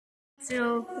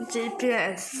Still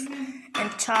GPS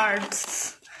and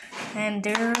charts, and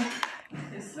they're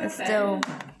still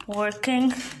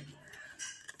working.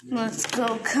 Let's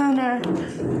go, Connor.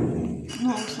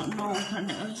 No,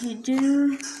 he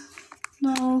do.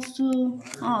 No,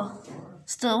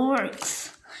 still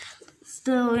works.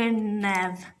 Still in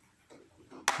nav.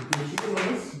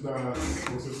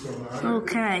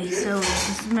 Okay, so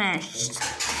it's matched.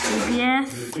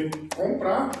 GPS.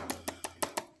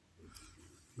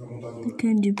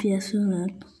 Can GPS on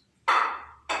that?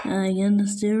 Again,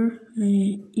 still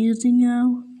using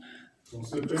now.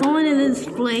 Going in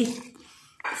display.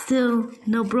 Still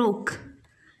no broke.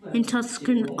 In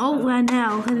touchscreen. Oh, right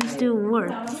now it still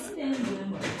works.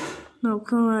 No,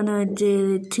 come on,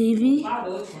 daily TV.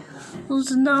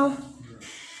 Also now.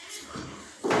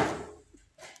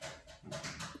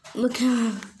 Look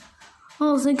at.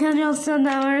 Oh, so can you also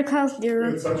now our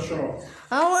costume? It's a show.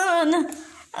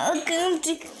 I'll come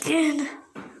to again.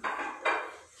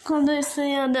 Come to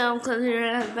see you now because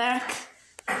you're back.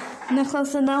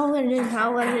 Nicholas and now we're doing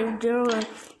how I do it.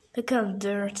 Because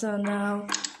there's now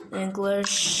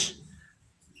English.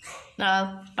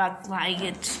 No, back like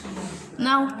it.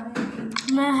 Now,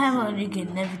 I have only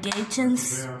good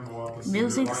navigations,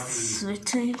 music,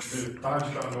 switchings.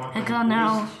 I got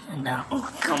now, and now. Oh,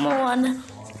 come on.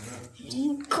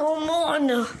 Come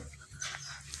on.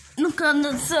 Look on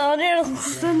the sun.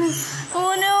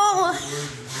 Oh no.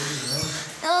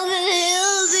 I'm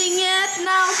using it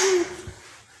now.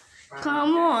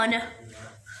 Come on.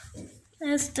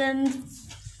 Instant.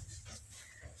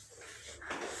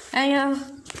 I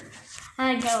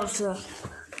go to.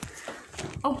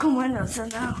 Oh, come on, also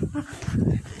now.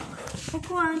 Oh,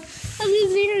 come on. I can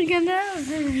see her get out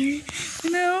there.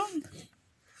 No.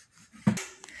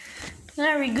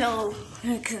 There we go.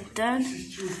 I got done.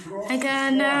 I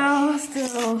got now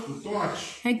still.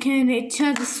 I can't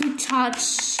try to switch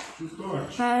touch.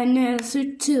 I need to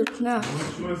switch tooth now.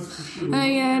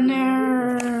 I got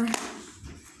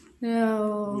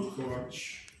no.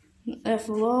 If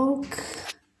look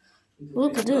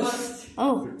at this.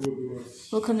 Oh,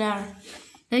 look at that.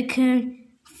 They can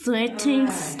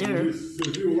settings there.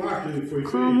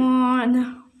 Come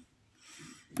on.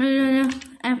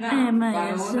 FM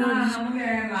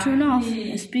turn off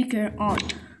the speaker on.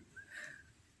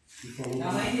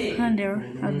 And there,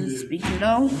 I'll just speaker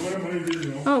on.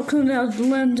 Oh, come out the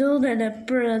window that I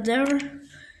put it there.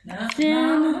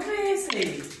 Then,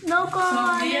 no, come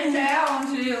on. No,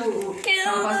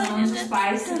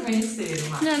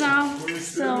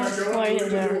 so for you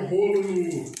there.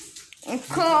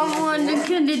 Come on, the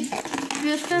kid the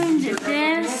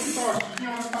dance.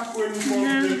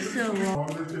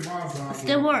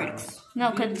 Still works.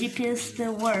 No, because GPS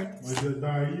still works.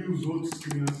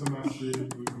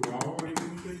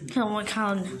 Can we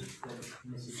count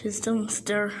system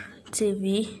stir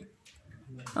TV?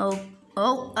 Oh,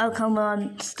 I'll come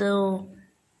on still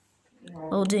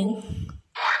loading.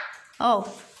 Oh,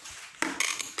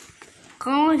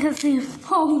 come on, can see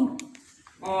phone.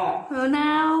 Oh,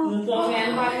 now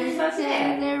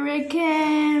there we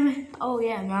came. Oh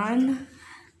yeah, man.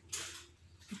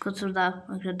 Because of that,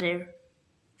 look at there,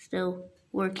 still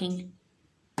working.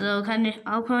 So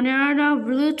I'll put on our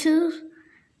Bluetooth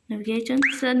navigation.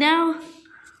 So now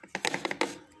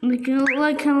we can look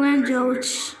like a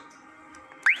language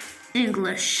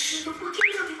English.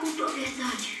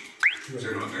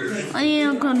 I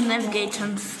am going to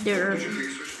navigations there,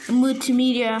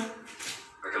 multimedia.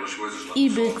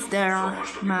 Ebooks there are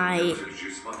my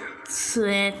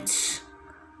sweet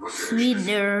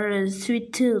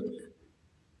tooth.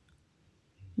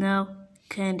 No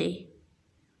candy.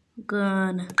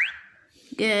 Gun.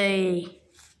 Gay.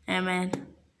 Amen.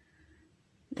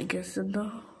 I guess so.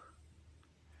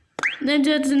 Then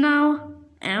just now.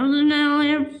 And now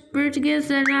you're pretty good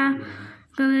that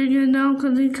cause you know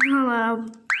cause you call out.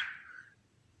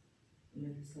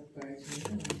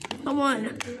 Come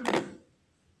on.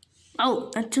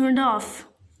 Oh, I turned off.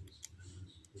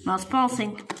 Not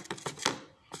pausing.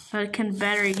 I can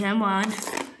battery him on.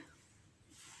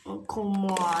 Oh, come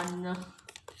on.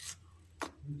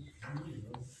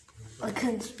 I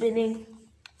can't spinning.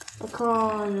 The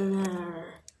corner.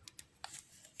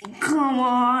 Come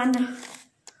on.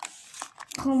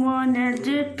 Come on, there's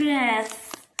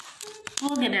GPS.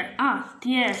 Look at that. Ah,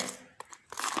 yeah.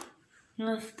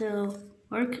 Let's still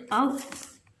work out.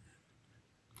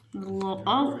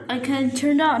 Oh, I can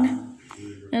turn on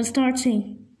and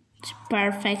starting. It's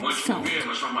perfect sound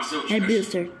and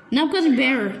booster. Now I'm getting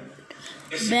better.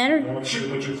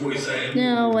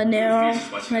 No, when they're all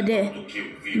ready.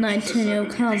 19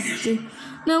 counts.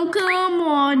 No, come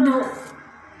on.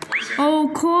 Oh,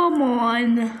 come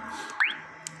on.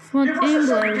 What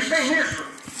English?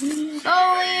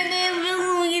 Oh, and then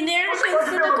there comes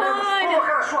to the card.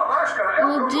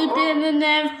 We'll do that in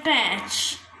that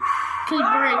patch. Cause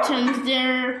Britain's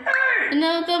there.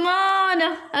 No, come on.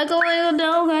 I'm going to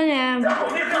do it.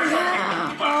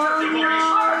 Oh, no.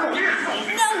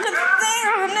 No, cause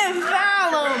they're on the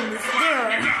columns.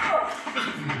 There.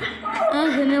 I'm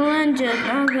gonna lunge it.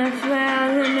 I'm gonna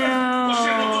follow.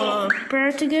 No.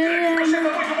 Bird to go in.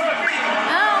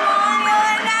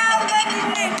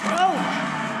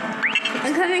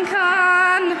 I'm coming,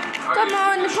 come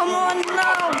on,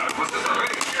 no.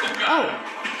 Oh,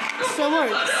 so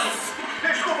works.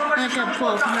 I can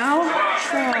pull now.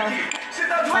 So,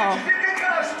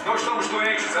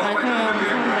 I can't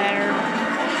come better.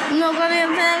 No, but if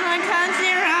I can't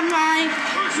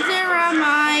zero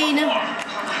mine.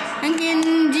 I'm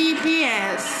getting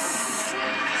GPS.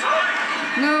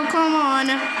 No, come on.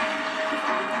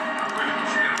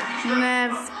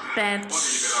 Left batch.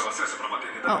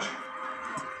 Oh.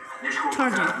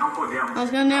 Charging. I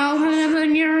was gonna now put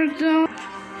your zone.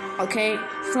 Okay,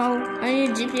 so my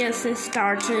GPS is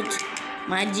started.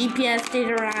 My GPS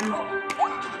data ran.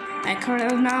 I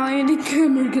currently now in the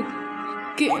camera.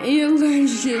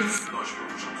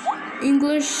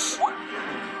 English.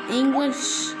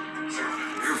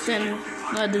 Then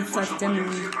not the second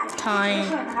time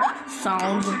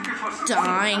sound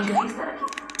dying.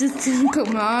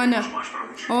 Come on.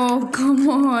 Oh, come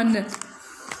on.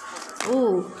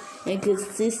 Oh. A good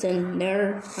system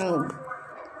there. Oh,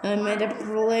 I made a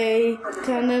play.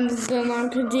 Kind of the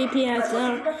long GPS.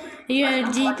 You have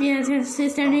a GPS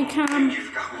system. You come.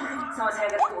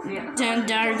 Then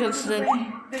there goes the.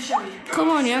 Come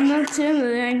on, you're not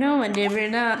telling. I know I did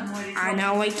it up. I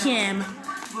know I can.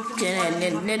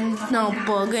 Then no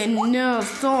bug and no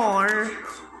store.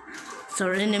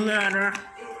 Sorry, in the matter.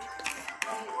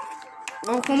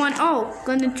 Oh, come on. Oh,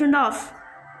 gonna turn off.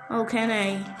 Oh, can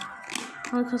I?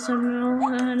 Because I'm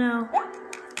no.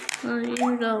 Oh, here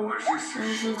we go.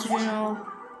 This is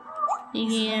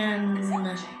again.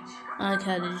 I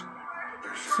got it.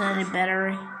 Set the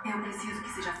battery.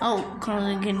 Oh, because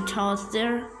I can toss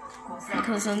there.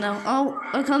 Because I know. Oh,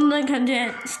 because I can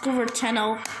discover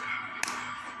channel.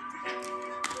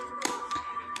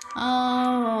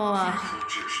 Oh,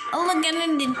 look at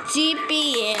the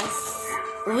GPS.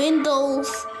 Windows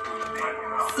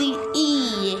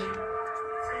CE.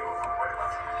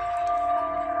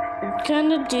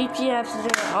 Kind of GPS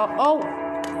there. Oh,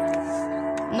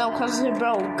 no, because it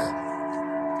broke.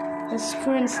 The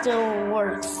screen still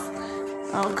works.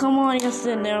 Oh, come on, yes,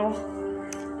 now.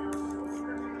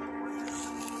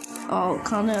 Oh,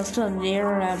 come on, still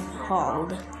there and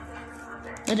hold.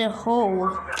 With a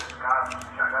hole.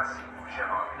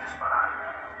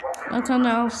 Okay,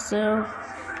 now, still.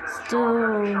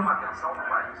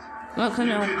 Okay,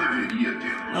 now.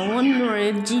 I wonder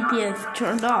if GPS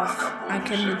turned off. I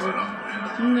can do it.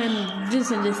 And then this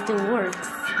still works.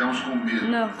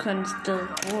 No, can still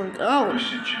work. Oh.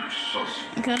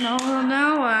 Okay, now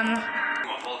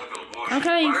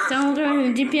okay, so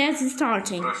the GPS is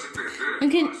starting.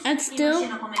 Okay, it's still.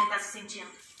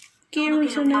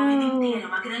 Gears are now.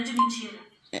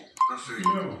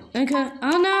 Okay,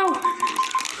 oh no!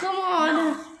 Come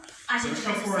on! A gente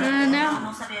vai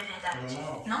não saber a verdade.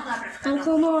 Não dá pra ficar. Oh,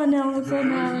 come on now, Você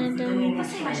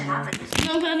imaginava isso?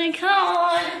 I'm gonna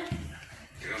call.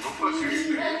 Eu não faço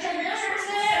isso.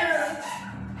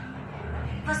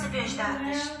 Você viu as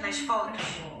datas nas fotos?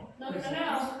 No.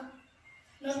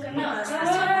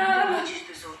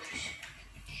 Dos outros.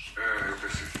 Eu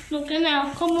percebi. Look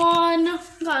now, come on.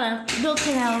 Look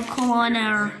now, come on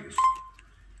now.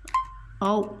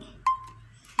 Oh.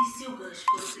 E se o Gus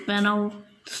fosse? Panel.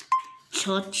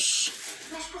 Church.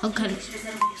 Okay.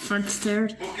 Front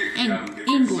stairs. And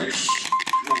English.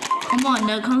 Come on,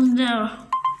 now comes down.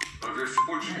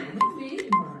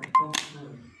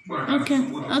 Okay.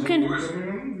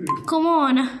 Come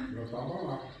on.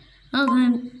 Okay,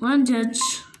 one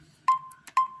judge.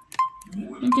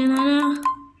 Okay, now.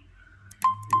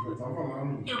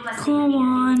 Come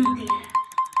on.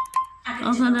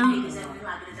 Okay, now.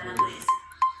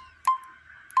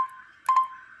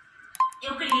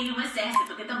 Eu criei um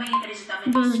exército que também acreditava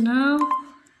nisso. But now.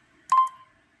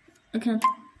 Okay.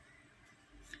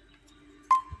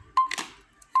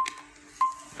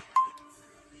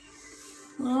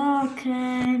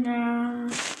 Okay, now.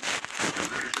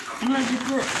 Let's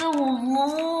put the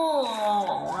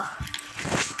wall.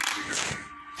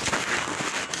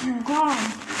 Gone.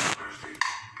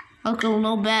 Okay,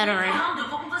 no battery.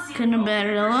 Couldn't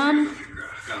battery on.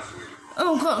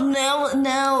 Oh,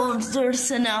 now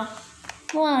there's enough.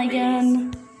 Well,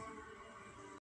 again.